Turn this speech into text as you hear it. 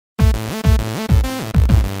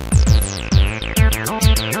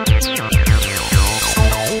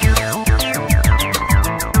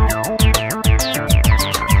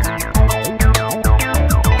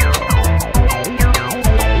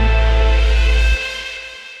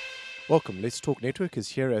Welcome. Let's Talk Network is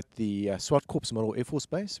here at the Zwartkop Model Air Force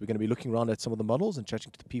Base. We're going to be looking around at some of the models and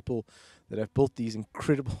chatting to the people that have built these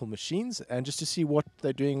incredible machines, and just to see what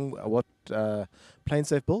they're doing, what planes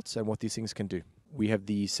they've built, and what these things can do. We have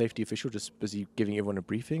the safety official just busy giving everyone a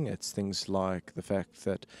briefing. It's things like the fact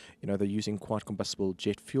that they're using quite combustible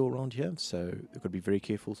jet fuel around here, so they've got to be very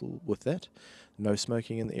careful with that. No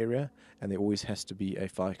smoking in the area, and there always has to be a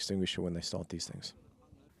fire extinguisher when they start these things.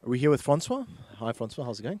 We're here with Francois. Hi, Francois.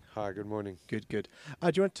 How's it going? Hi, good morning. Good, good.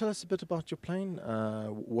 Do you want to tell us a bit about your plane?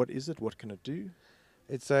 What is it? What can it do?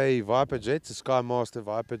 It's a Viper jet, it's a Skymaster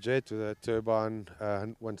Viper jet with a turbine,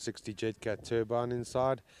 160 jet cat turbine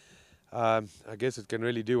inside. I guess it can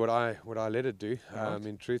really do what I let it do. Right.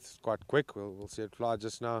 In truth, it's quite quick. We'll see it fly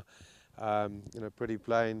just now. Pretty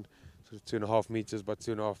plane, sort of 2.5 meters by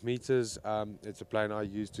 2.5 meters. It's a plane I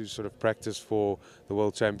use to sort of practice for the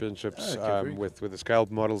World Championships with the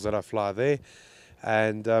scaled models that I fly there.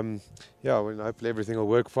 And hopefully everything will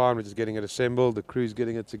work fine. We're just getting it assembled. The crew's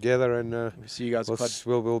getting it together, and We see you guys are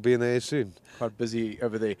we'll be in the air soon. quite busy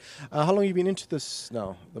over there. How long have you been into this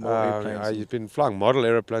now? The model airplanes? I've been flying model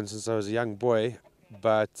aeroplanes since I was a young boy,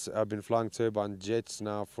 but I've been flying turbine jets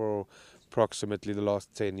now for approximately the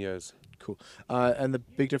last 10 years. Cool. And the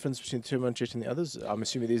big difference between the turbine jet and the others? I'm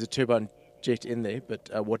assuming there's a turbine jet in there, but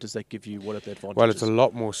what does that give you? What are the advantages? Well, it's a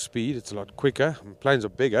lot more speed. It's a lot quicker. Planes are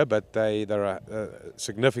bigger, but they're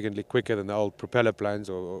significantly quicker than the old propeller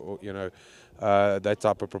planes, or that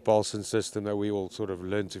type of propulsion system that we all sort of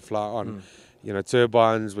learn to fly on.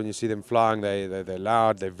 Turbines, when you see them flying, they're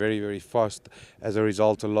loud, they're very, very fast. As a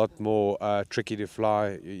result, a lot more tricky to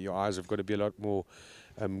fly. Your eyes have got to be a lot more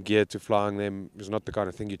geared to flying them. It's not the kind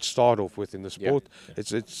of thing you'd start off with in the sport. Yeah.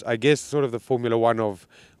 It's I guess sort of the Formula One of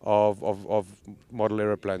model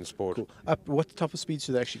aeroplane sport. Cool. What type of speeds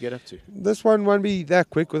do they actually get up to? This one won't be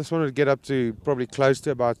that quick. This one will get up to probably close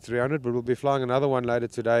to about 300, but we'll be flying another one later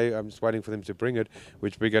today. I'm just waiting for them to bring it,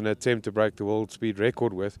 which we're going to attempt to break the world speed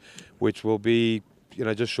record with, which will be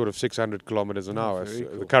just short of 600 kilometers an hour. So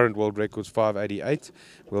cool. The current world record is 588.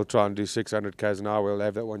 We'll try and do 600 k's an hour. We'll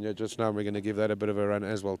have that one here just now. We're going to give that a bit of a run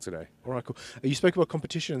as well today. All right, cool. You spoke about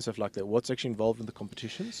competition and stuff like that. What's actually involved in the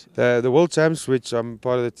competitions? The World Champs, which I'm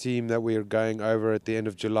part of the team that we're going over at the end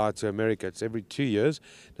of July to America. It's every 2 years.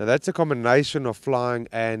 Now that's a combination of flying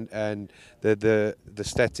and the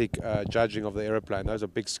static judging of the aeroplane. Those are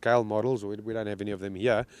big scale models. We don't have any of them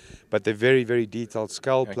here, but they're very, very detailed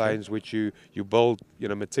scale planes which you build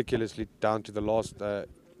meticulously down to the last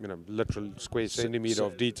literal square centimeter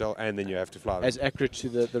of detail, and then you have to fly them. As accurate to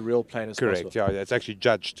the real plane as Correct, possible. yeah, it's actually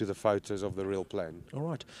judged to the photos of the real plane. All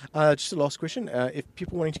right. Just a last question. If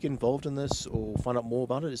people wanting to get involved in this or find out more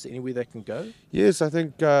about it, is there anywhere they can go? Yes, I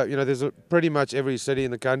think there's pretty much every city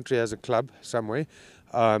in the country has a club somewhere.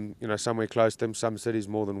 Somewhere close to them, some cities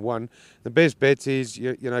more than one. The best bet is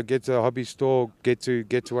get to a hobby store, get to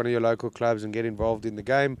one of your local clubs and get involved in the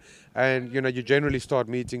game, and you generally start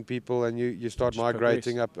meeting people, and you start Just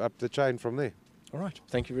migrating up the chain from there. All right.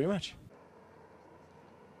 Thank you very much.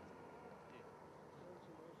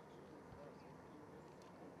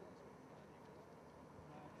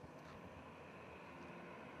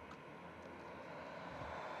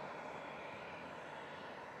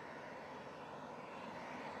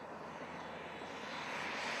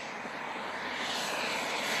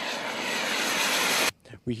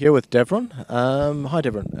 We're here with Devron. Hi,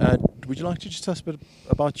 Devron. Would you like to just tell us a bit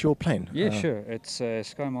about your plane? Yeah, sure. It's a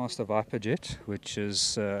Skymaster Viper jet, which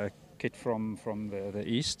is a kit from the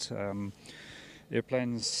east. The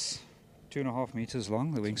airplane's 2.5 meters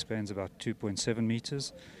long. The wingspan's about 2.7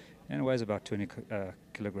 meters, and it weighs about 20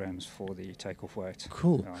 kilograms for the takeoff weight.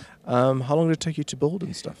 Cool. How long did it take you to build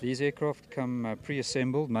and stuff? These aircraft come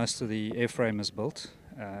pre-assembled. Most of the airframe is built.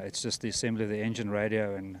 It's just the assembly of the engine,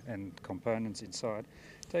 radio, and components inside.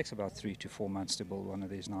 It takes about 3 to 4 months to build one of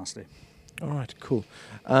these nicely. All right, cool.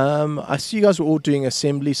 I see you guys were all doing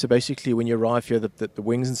assembly. So basically, when you arrive here, the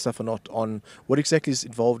wings and stuff are not on. What exactly is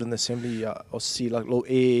involved in the assembly? I see like little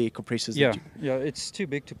air compressors. Yeah, it's too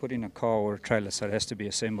big to put in a car or a trailer, so it has to be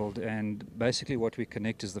assembled. And basically, what we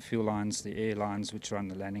connect is the fuel lines, the air lines, which run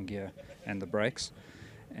the landing gear and the brakes.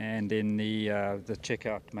 And then the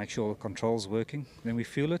checkout, make sure the control's working. Then we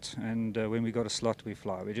fuel it, and when we got a slot, we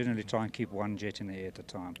fly. We generally try and keep one jet in the air at a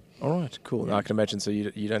time. All right, cool. Yeah. Now I can imagine, so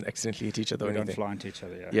you don't accidentally hit each other We or don't anything. fly into each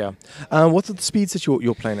other, Yeah. What are the speeds that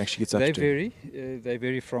your plane actually gets up They to? vary. They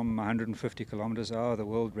vary from 150 kilometers an hour. The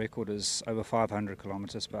world record is over 500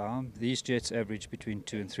 kilometers per hour. These jets average between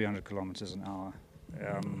 200 and 300 kilometers an hour.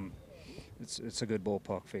 it's a good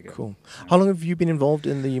ballpark figure. Cool. Yeah. How long have you been involved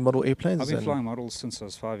in the model airplanes? I've been and- flying models since I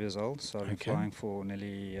was 5 years old, so I've been Okay. flying for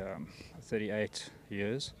nearly 38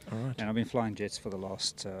 years. All right. And I've been flying jets for the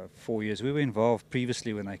last 4 years. We were involved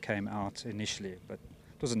previously when they came out initially, but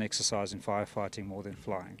it was an exercise in firefighting more than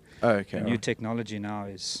flying. Oh, okay. The all new right. technology now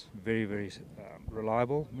is very, very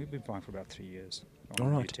reliable. We've been flying for about 3 years on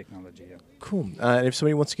All new right. technology. Yeah. Cool. And if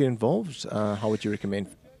somebody wants to get involved, how would you recommend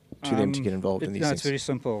to them to get involved in these No, things? it's very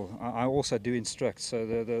simple. I also do instruct. So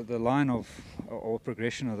the line of or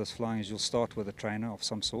progression of this flying is you'll start with a trainer of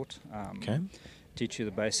some sort. Okay. Teach you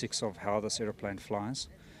the basics of how this aeroplane flies,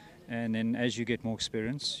 and then as you get more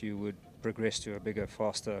experience, you would progress to a bigger,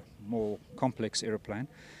 faster, more complex aeroplane.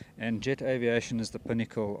 And jet aviation is the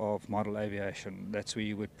pinnacle of model aviation. That's where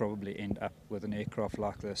you would probably end up with an aircraft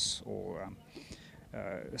like this or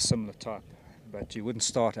a similar type. But you wouldn't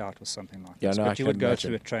start out with something like this. No, I But you can would go imagine.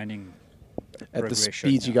 through a training At the progression,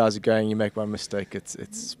 speeds you yeah. guys are going, you make one mistake,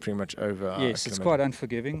 it's pretty much over. I Yes, can it's imagine. quite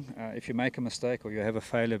unforgiving. If you make a mistake or you have a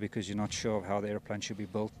failure because you're not sure of how the airplane should be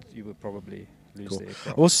built, you would probably lose Cool. the I've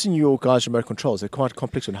aircraft. also seen your guys' remote controls. They're quite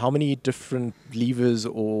complex. And how many different levers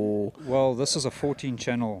or... Well, this is a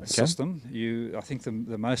 14-channel Okay. system. I think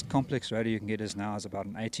the most complex radio you can get is now is about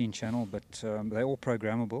an 18-channel, but they're all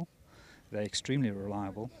programmable. They're extremely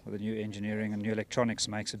reliable. The new engineering and new electronics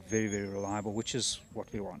makes it very, very reliable, which is what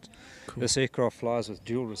we want. Cool. This aircraft flies with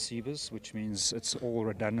dual receivers, which means it's all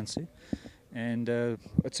redundancy. And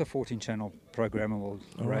it's a 14-channel programmable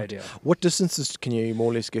All right. radio. What distances can you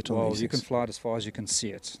more or less get on Well, these you can things? fly it as far as you can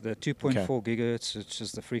see it. The 2.4 gigahertz, which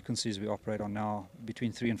is the frequencies we operate on now,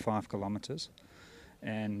 between 3 and 5 kilometers.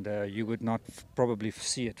 And you would not probably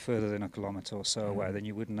see it further than a kilometer or so away, then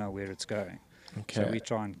you wouldn't know where it's going. Okay. So we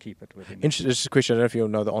try and keep it within. Just a question, I don't know if you'll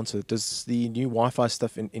know the answer. Does the new Wi-Fi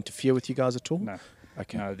stuff interfere with you guys at all? No.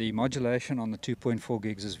 Okay. No, the modulation on the 2.4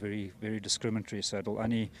 gigs is very, very discriminatory. So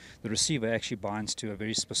the receiver actually binds to a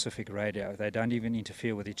very specific radio. They don't even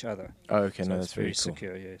interfere with each other. Oh, okay, So no, it's that's very cool.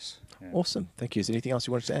 secure. Yes. Yeah. Awesome. Thank you. Is there anything else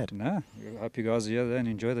you wanted to add? No, I hope you guys are here and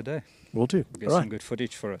enjoy the day. Will do. We'll get All some right. good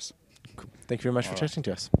footage for us. Cool. Thank you very much for All right. chatting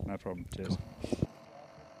to us. No problem. Cheers. Cool.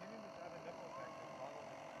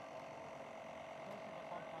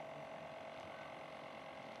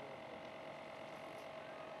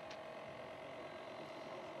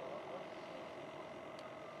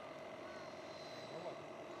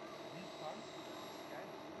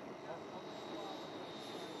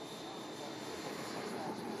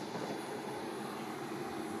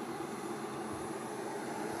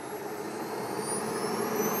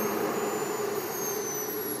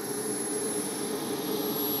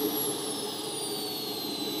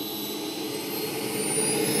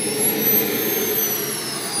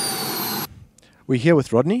 We're here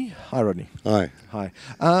with Rodney. Hi, Rodney. Hi. Hi.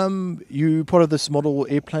 You part of this model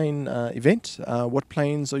airplane event. What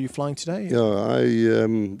planes are you flying today? Yeah,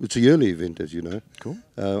 it's a yearly event, as you know. Cool.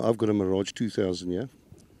 I've got a Mirage 2000 here,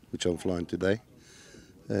 which I'm flying today.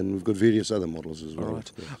 And we've got various other models as well. All right.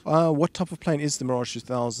 of course. What type of plane is the Mirage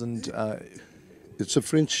 2000? It's a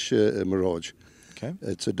French Mirage. Okay.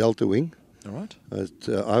 It's a Delta wing. All right.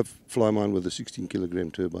 I fly mine with a 16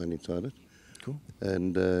 kilogram turbine inside it. Cool.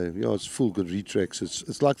 And it's full good retracts.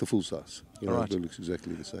 It's like the full size. All right. It looks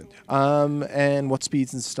exactly the same. And what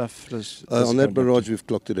speeds and stuff does On it that go up Mirage, to? we've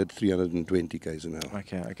clocked it at 320 k's an hour.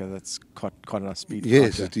 Okay, that's quite enough speed.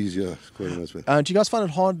 Yes, Right, it is. Yeah, it's quite a nice way. do you guys find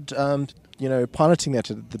it hard, piloting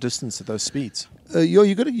that at the distance at those speeds?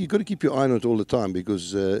 You got to keep your eye on it all the time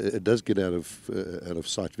because it does get out of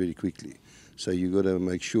sight very quickly. So you got to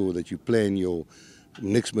make sure that you plan your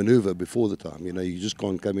next maneuver before the time. You just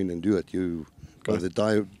can't come in and do it. By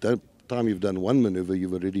the time you've done one maneuver,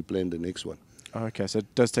 you've already planned the next one. Okay, so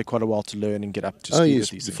it does take quite a while to learn and get up to speed Oh with yes,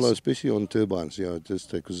 these to things. fly, especially on turbines. Yeah, it does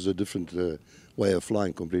take because it's a different way of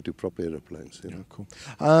flying compared to proper aeroplanes. Yeah, cool.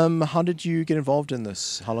 How did you get involved in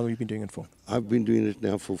this? How long have you been doing it for? I've been doing it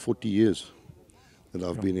now for 40 years that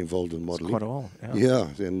I've Yeah. been involved in It's modelling. quite a while. Yeah.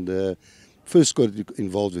 Yeah, and first got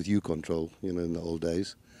involved with U-Control, in the old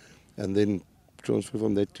days, and then transferred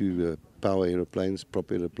from that to power aeroplanes,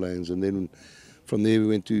 proper aeroplanes, and then from there we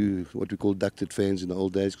went to what we call ducted fans in the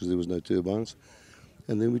old days because there was no turbines,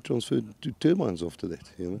 and then we transferred to turbines after that.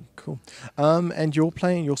 Cool. And your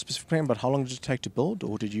specific plane, but how long did it take to build,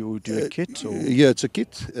 or did you do a kit? Or? Yeah, it's a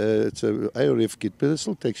kit. It's a ARF kit, but it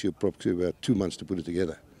still takes you approximately about 2 months to put it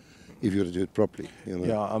together if you were to do it properly.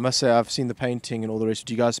 Yeah, I must say I've seen the painting and all the rest.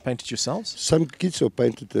 Do you guys paint it yourselves? Some kits are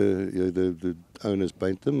painted. The owners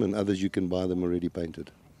paint them, and others you can buy them already painted.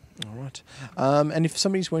 All right. And if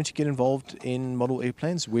somebody's wanting to get involved in model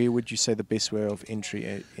airplanes, where would you say the best way of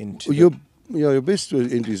entry into? Your best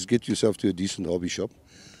entry is get yourself to a decent hobby shop.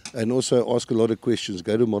 and also ask a lot of questions.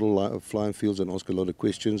 Go to model flying fields and ask a lot of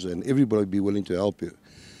questions, and everybody will be willing to help you,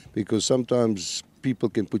 because sometimes people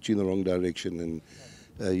can put you in the wrong direction,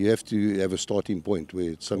 and you have to have a starting point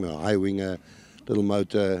where it's somehow high winger, little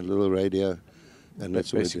motor, little radio, and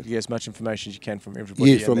that's what it is. Basically, get as much information as you can from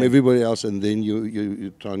everybody. Yes, from everybody else, and then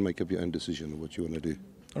you try and make up your own decision of what you want to do.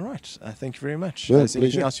 All right. Thank you very much. Well, Is there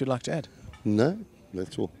anything pleasure. else you'd like to add? No,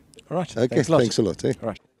 that's all. All right. Okay, Thanks a lot. thanks a lot. Eh? All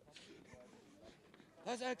right.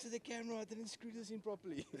 That's actually the camera. I didn't screw this in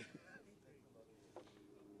properly.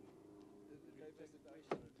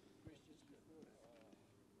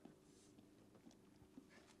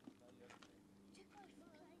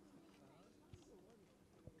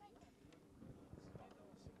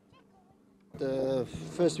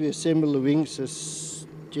 First we assemble the wings as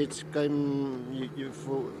jets came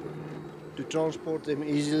to transport them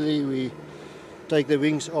easily. We take the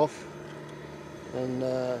wings off, and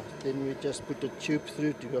then we just put a tube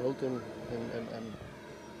through to hold them and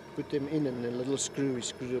put them in, and a little screw, we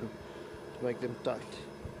screw them to make them tight.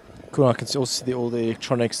 Cool. I can also see all the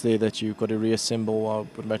electronics there that you've got to reassemble. I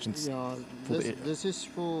would imagine. Yeah, this is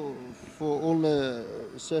for all the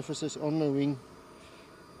surfaces on the wing.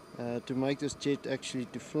 To make this jet actually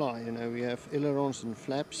to fly, we have ailerons and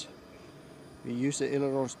flaps. We use the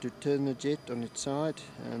ailerons to turn the jet on its side,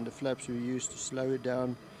 and the flaps we use to slow it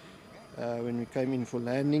down when we came in for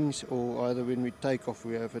landings, or either when we take off,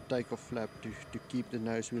 we have a takeoff flap to keep the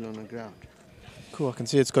nose wheel on the ground. Cool. I can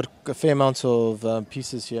see it's got a fair amount of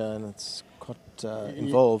pieces here, and it's quite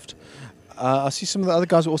involved. I see some of the other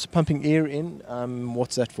guys are also pumping air in.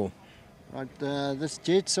 What's that for? Right, these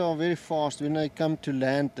jets are very fast. When they come to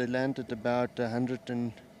land, they land at about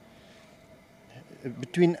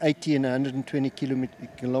between 80 and 120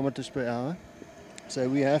 kilometers per hour. So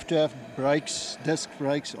we have to have brakes, disc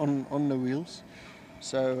brakes on the wheels.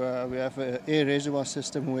 So we have an air reservoir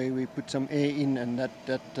system where we put some air in, and that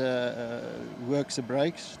works the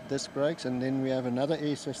brakes, disc brakes, and then we have another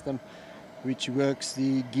air system which works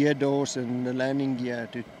the gear doors and the landing gear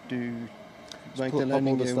to make the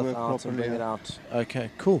landing gear work properly. Bring it out. Okay,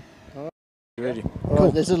 cool. All right. You ready? All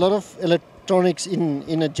right, there's a lot of electronics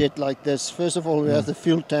in a jet like this. First of all, we have the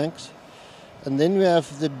fuel tanks, and then we have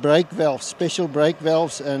the brake valves, special brake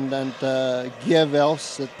valves and gear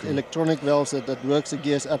valves, electronic valves that works the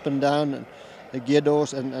gears up and down, and the gear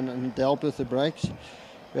doors and help with the brakes.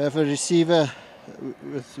 We have a receiver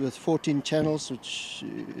with 14 channels, which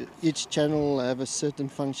each channel have a certain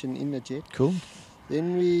function in the jet. Cool.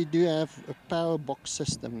 Then we do have a power box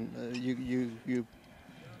system. You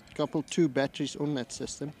couple two batteries on that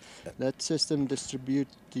system. That system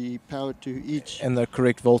distributes the power to each And the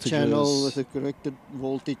correct voltages. channel with the corrected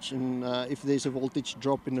voltage. And if there's a voltage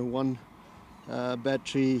drop in the one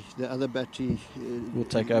battery, the other battery Will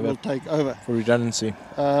take over. For redundancy.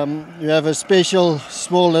 You have a special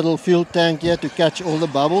small little fuel tank here to catch all the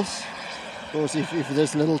bubbles. Of course, if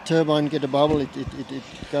this little turbine get a bubble, it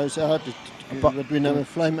goes out. But we never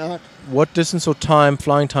flame out. What distance or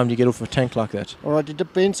flying time do you get off a tank like that? All right, it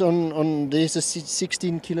depends on there's a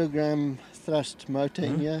 16 kilogram thrust motor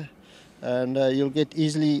in here, and you'll get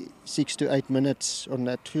easily 6 to 8 minutes on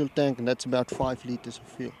that fuel tank, and that's about 5 liters of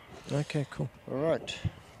fuel. Okay, cool. All right,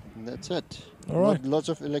 and that's it. All right. Lots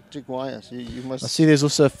of electric wires. You must. I see there's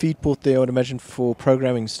also a feed port there, I would imagine, for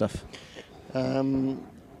programming stuff.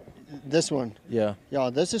 This one. Yeah. Yeah,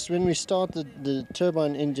 this is when we start the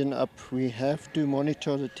turbine engine up. We have to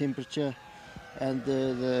monitor the temperature and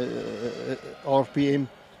the RPM,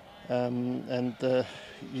 and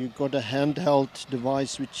you've got a handheld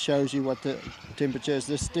device which shows you what the temperature is.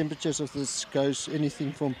 This temperatures of this goes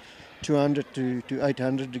anything from 200 to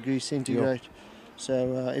 800 degrees centigrade. Yeah.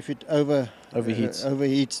 So if it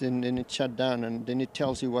overheats, then it's shut down, and then it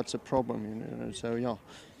tells you what's the problem. So yeah,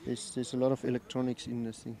 there's a lot of electronics in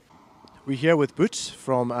this thing. We're here with Boots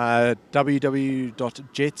from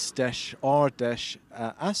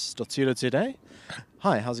www.jets-r-us.co.za.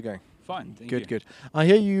 Hi, how's it going? Fine, thank Good, you. good. I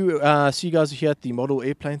hear you see you guys are here at the model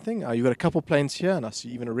airplane thing. You've got a couple planes here, and I see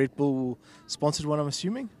even a Red Bull sponsored one, I'm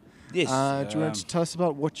assuming. Yes. Do you want to tell us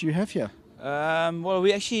about what you have here? Well,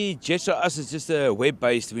 we actually Jets for us is just a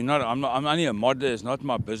web-based. I'm only a modeler. It's not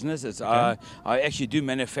my business. It's Okay. I actually do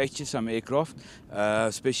manufacture some aircraft,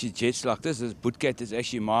 especially jets like this. This Bootcat is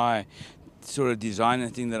actually my sort of design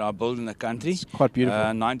and thing that I build in the country. It's quite beautiful.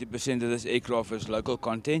 90% of this aircraft is local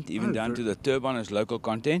content, even down to the turbine is local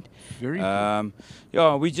content. Very cool.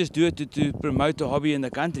 Yeah, we just do it to promote the hobby in the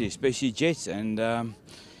country, especially jets, and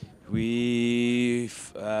We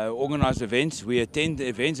organise events, we attend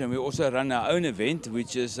events, and we also run our own event,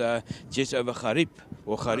 which is Jets over Gharib,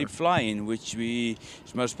 or Gharib Fly-In, which is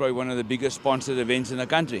most probably one of the biggest sponsored events in the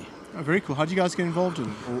country. Oh, very cool. How do you guys get involved in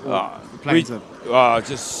planes?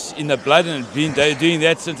 Just in the blood, and been doing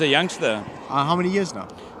that since a youngster. How many years now?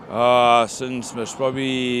 Since most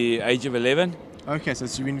probably age of 11. Okay, so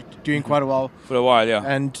you've been doing quite a while. For a while, yeah.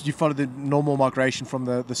 And you follow the normal migration from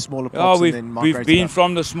the smaller props and then migrate we've been up?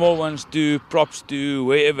 from the small ones to props to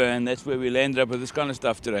wherever, and that's where we landed up with this kind of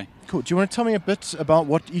stuff today. Cool. Do you want to tell me a bit about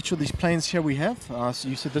what each of these planes here we have? So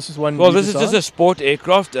you said this is one. Well, this is just a sport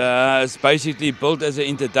aircraft. It's basically built as an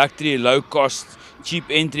introductory, low-cost, cheap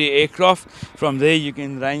entry aircraft. From there you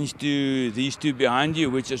can range to these two behind you,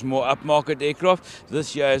 which is more upmarket aircraft.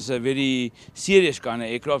 This here is a very serious kind of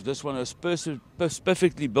aircraft. This one is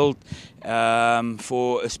perfectly built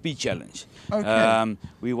for a speed challenge. Okay.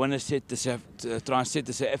 We want to try and set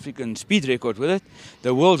the South African speed record with it.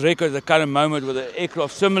 The world record at the current moment with an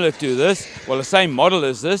aircraft similar to this, well, the same model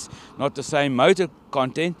as this, not the same motor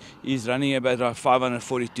content, is running about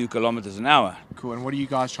 542 kilometers an hour. Cool. And what are you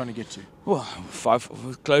guys trying to get to? Well,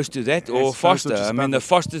 close to that, or faster. I mean, the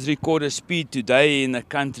fastest recorded speed today in the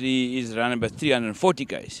country is around about 340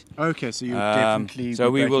 k's. Okay, so you definitely.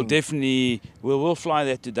 So we will fly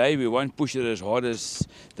that today. We won't push it as hard as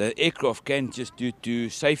the aircraft can, just due to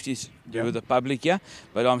safety with the public here.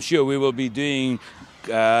 But I'm sure we will be doing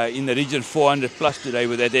in the region 400 plus today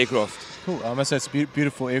with that aircraft. Cool. I must say it's a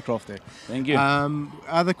beautiful aircraft there. Thank you.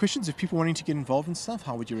 Other questions? If people wanting to get involved in stuff,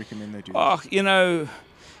 how would you recommend they do that?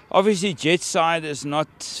 Obviously jet side is not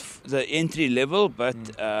the entry level, but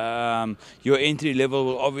your entry level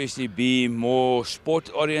will obviously be more sport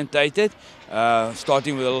orientated,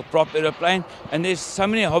 starting with a little prop aeroplane. And there's so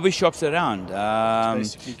many hobby shops around.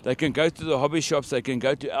 They can go to the hobby shops, they can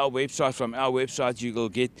go to our website. From our website you will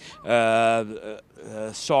get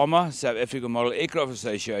SAMA, South African Model Aircraft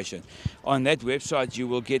Association. On that website you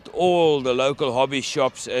will get all the local hobby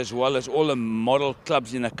shops as well as all the model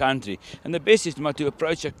clubs in the country. And the best is to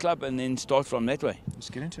approach a club and then start from that way.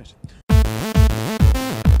 Let's get into it.